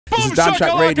This is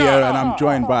DamnShaq Radio, and I'm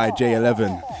joined by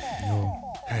J11.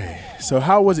 Hey, so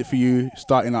how was it for you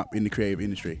starting up in the creative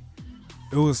industry?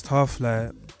 It was tough.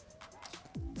 Like,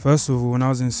 first of all, when I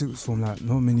was in sixth form, like,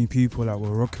 not many people like were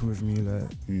rocking with me.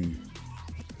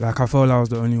 Like I felt like I was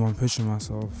the only one pushing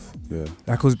myself. Yeah.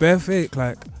 Like, it was bare fake.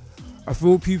 Like, I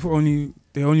feel people only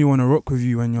want to rock with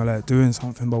you when you're like doing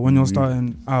something, but when you're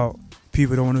starting out,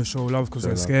 people don't want to show love because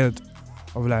they're scared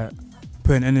of like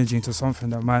putting energy into something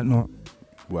that might not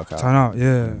work out. Turn out,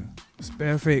 yeah. It's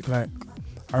bare fake. Like,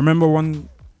 I remember one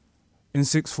in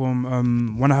sixth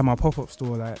form, when I had my pop-up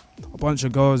store, like a bunch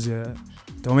of girls, they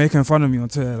were making fun of me on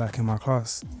Twitter, like in my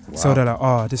class. Wow. So they're like,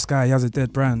 oh, this guy, he has a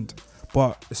dead brand.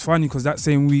 But it's funny because that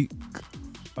same week,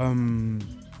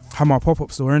 had my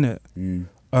pop-up store in it.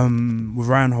 With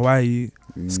Ryan Hawaii,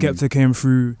 Skepta came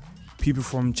through, people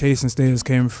from Chase and Stayers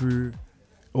came through.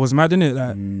 It was mad, innit?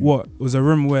 Like, it was a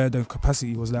room where the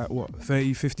capacity was like,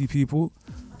 30, 50 people,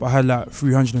 but I had like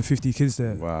 350 kids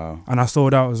there. Wow. And I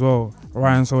sold out as well.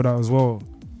 Ryan sold out as well.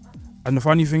 And the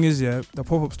funny thing is, the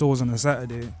pop-up store was on a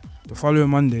Saturday. The following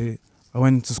Monday, I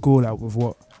went to school like with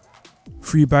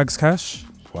 3 bags cash.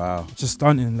 Wow. Just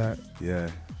stunting, like. Yeah.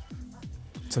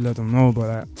 To let them know, but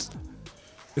like,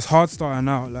 it's hard starting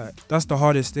out. Like, that's the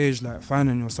hardest stage, like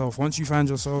finding yourself. Once you find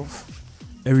yourself,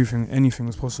 anything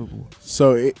is possible.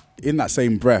 So in that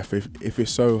same breath, if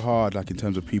it's so hard, like in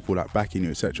terms of people like backing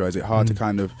you, etc., is it hard to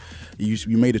kind of,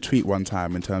 you made a tweet one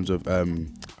time in terms of, I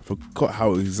forgot how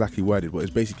it was exactly worded, but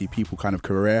it's basically people kind of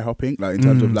career hopping, like in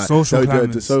terms of like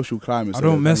the social climbers. I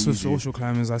don't mess with social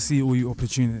climbers. I see all you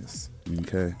opportunists.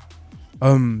 Okay.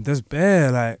 There's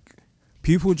bare like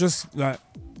people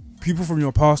from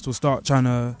your past will start trying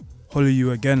to holler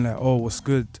you again, like, oh, what's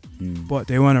good? But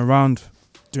they weren't around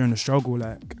during the struggle.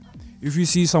 Like, if you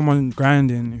see someone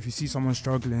grinding, if you see someone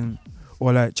struggling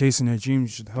or like chasing their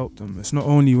dreams, you should help them. It's not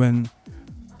only when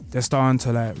they're starting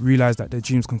to like realize that their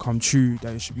dreams can come true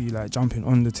that you should be like jumping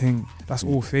on the thing. That's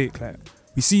all fake. Like,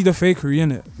 we see the fakery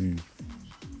in it.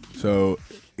 So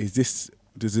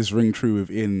does this ring true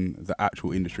within the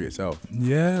actual industry itself?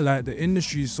 Yeah, like the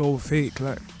industry is so fake.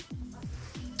 Like,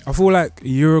 I feel like a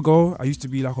year ago I used to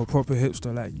be like a proper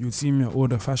hipster. Like, you'd see me at all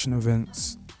the fashion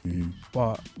events.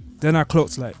 But then I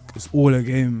clocked like it's all a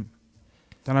game.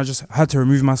 Then I just had to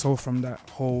remove myself from that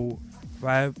whole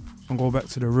vibe and go back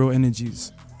to the real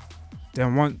energies.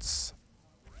 Then once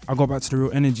I got back to the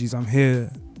real energies, I'm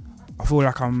here. I feel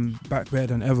like I'm back better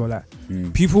than ever.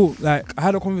 Like, people, like, I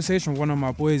had a conversation with one of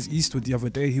my boys, Eastwood, the other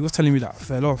day. He was telling me that I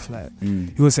fell off. Like,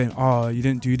 he was saying, oh, you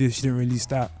didn't do this, you didn't release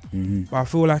that. But I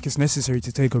feel like it's necessary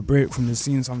to take a break from the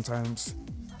scene sometimes.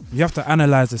 You have to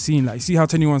analyze the scene. Like, you see how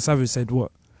 21 Savage said,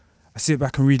 what? I sit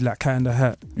back and read like Cat in the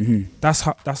Hat.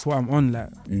 That's what I'm on. Like,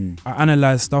 I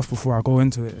analyze stuff before I go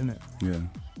into it, innit? Yeah.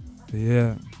 But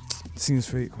yeah, it seems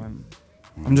fake, man.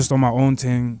 I'm just on my own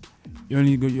thing. You're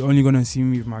only gonna see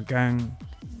me with my gang.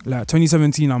 Like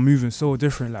 2017, I'm moving so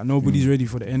different. Like, nobody's ready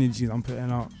for the energies I'm putting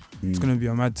out. It's gonna be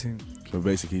a mad thing. So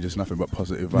basically, just nothing but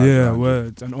positive vibes. Yeah,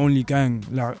 words and only gang.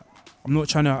 Like, I'm not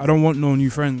trying to. I don't want no new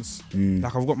friends.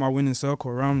 Like, I've got my winning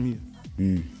circle around me.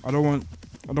 I don't want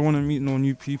to meet no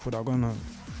new people that are gonna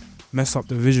mess up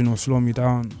the vision or slow me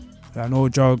down. Like, no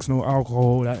drugs, no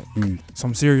alcohol, like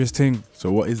some serious thing.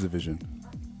 So what is the vision?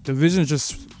 The vision is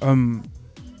just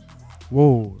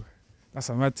whoa, that's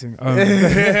a mad thing.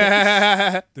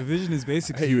 The vision is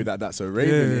basically. I hate you with that. That's so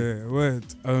raving. Yeah, word.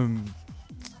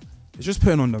 It's just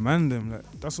putting on the man them.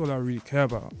 Like, that's all I really care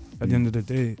about. At the end of the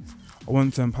day, I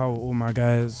want to empower all my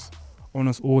guys. I want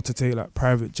us all to take like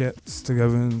private jets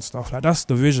together and stuff. Like, that's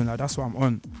the vision. Like, that's what I'm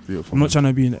on. Beautiful, I'm not trying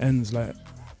to be in the ends. Like,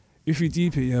 if you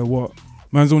deep it, what?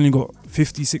 Man's only got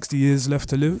 50, 60 years left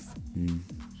to live.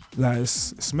 Like,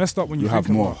 it's messed up when you have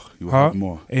more. You have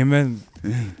more. Amen.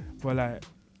 But like,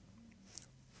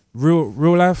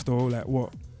 real life though, like,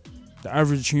 what? The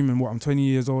average human, what? I'm 20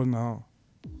 years old now.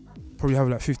 Probably have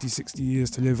like 50, 60 years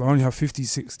to live. I only have 50,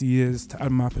 60 years to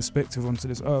add my perspective onto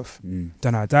this earth.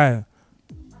 Then I die.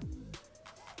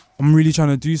 I'm really trying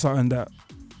to do something that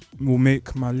will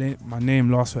make my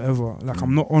name last forever. Like,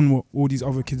 I'm not on what all these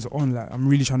other kids are on. Like, I'm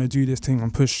really trying to do this thing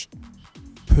and push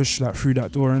like through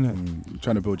that door, innit?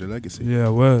 Trying to build your legacy. Yeah,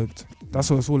 word. That's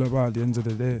what it's all about at the end of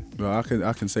the day. Well,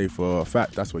 I can say for a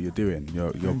fact that's what you're doing.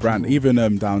 Your brand, even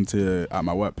down to at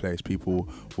my workplace, people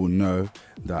will know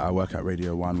that I work at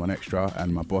Radio 1 Extra,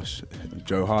 and my boss,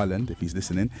 Joe Harland, if he's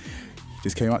listening,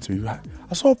 just came up to me like,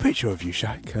 I saw a picture of you,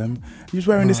 Shaq. He was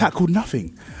wearing this hat called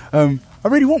Nothing. I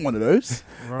really want one of those.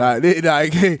 Right.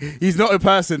 Like, he's not a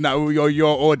person that will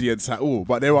your audience at all,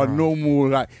 but there are normal,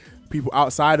 like, people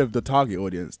outside of the target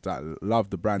audience that love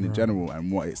the brand in general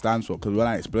and what it stands for. Because when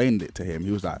I explained it to him,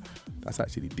 he was like, "That's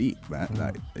actually deep, man.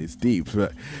 Like it's deep."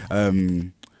 But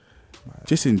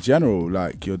just in general,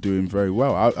 like you're doing very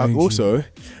well. I also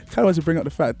kind of want to bring up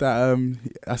the fact that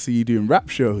I see you doing rap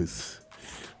shows.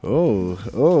 Oh,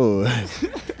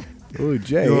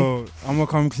 Jay. Yo, I'm gonna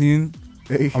come clean.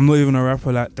 I'm not even a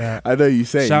rapper like that. I know you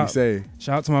say. Shout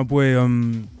out to my boy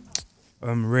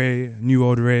Ray, New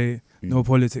Old Ray, No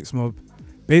Politics Mob.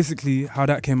 Basically, how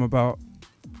that came about,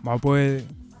 my boy,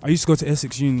 I used to go to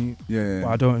Essex Uni, but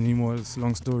I don't anymore. It's a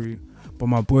long story. But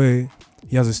my boy,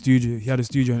 he has a studio. He had a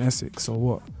studio in Essex. So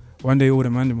what? One day, all the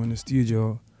man in the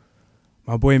studio.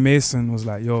 My boy Mason was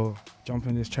like, "Yo, jump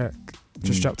in this track."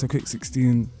 Just dropped a quick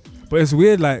 16. But it's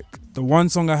weird, like the one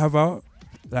song I have out,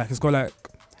 like it's got like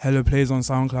hella plays on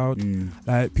SoundCloud.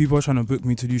 Like people are trying to book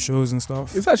me to do shows and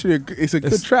stuff. It's actually a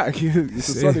good track. It's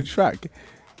a solid track.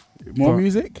 More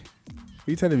music? What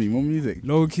are you telling me? More music?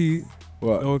 Low key.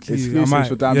 What? Low key. Exclusives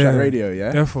for DamnShaq Radio,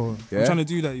 yeah? Therefore, I'm trying to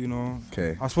do that, you know.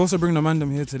 Okay. I was supposed to bring the man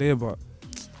here today, but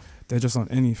they're just on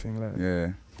anything, like.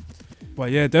 Yeah.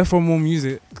 But yeah, therefore more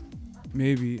music,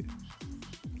 maybe.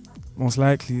 Most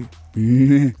likely.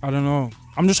 I don't know.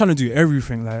 I'm just trying to do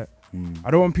everything, like.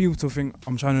 I don't want people to think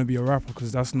I'm trying to be a rapper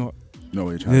because that's not. No,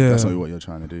 what you're trying. That's not what you're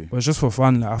trying to do. But it's just for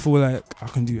fun. Like I feel like I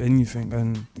can do anything,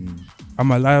 and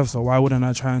I'm alive, so why wouldn't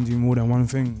I try and do more than one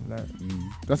thing? Like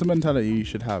that's the mentality you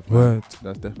should have. Word.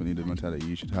 That's definitely the mentality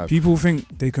you should have. People think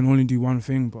they can only do one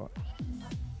thing, but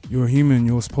you're a human.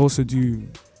 You're supposed to do.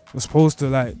 You're supposed to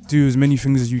like do as many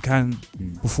things as you can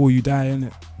before you die,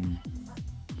 innit?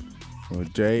 Well,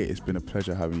 Jay, it's been a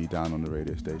pleasure having you down on the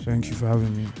radio station. Thank you for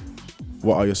having me.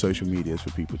 What are your social medias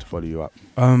for people to follow you up?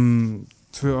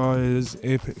 Twitter is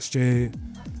ApexJ,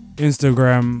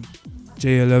 Instagram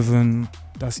J11,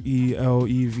 that's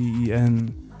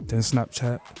ELEVEN, then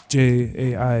Snapchat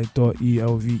JAI.ELVEN.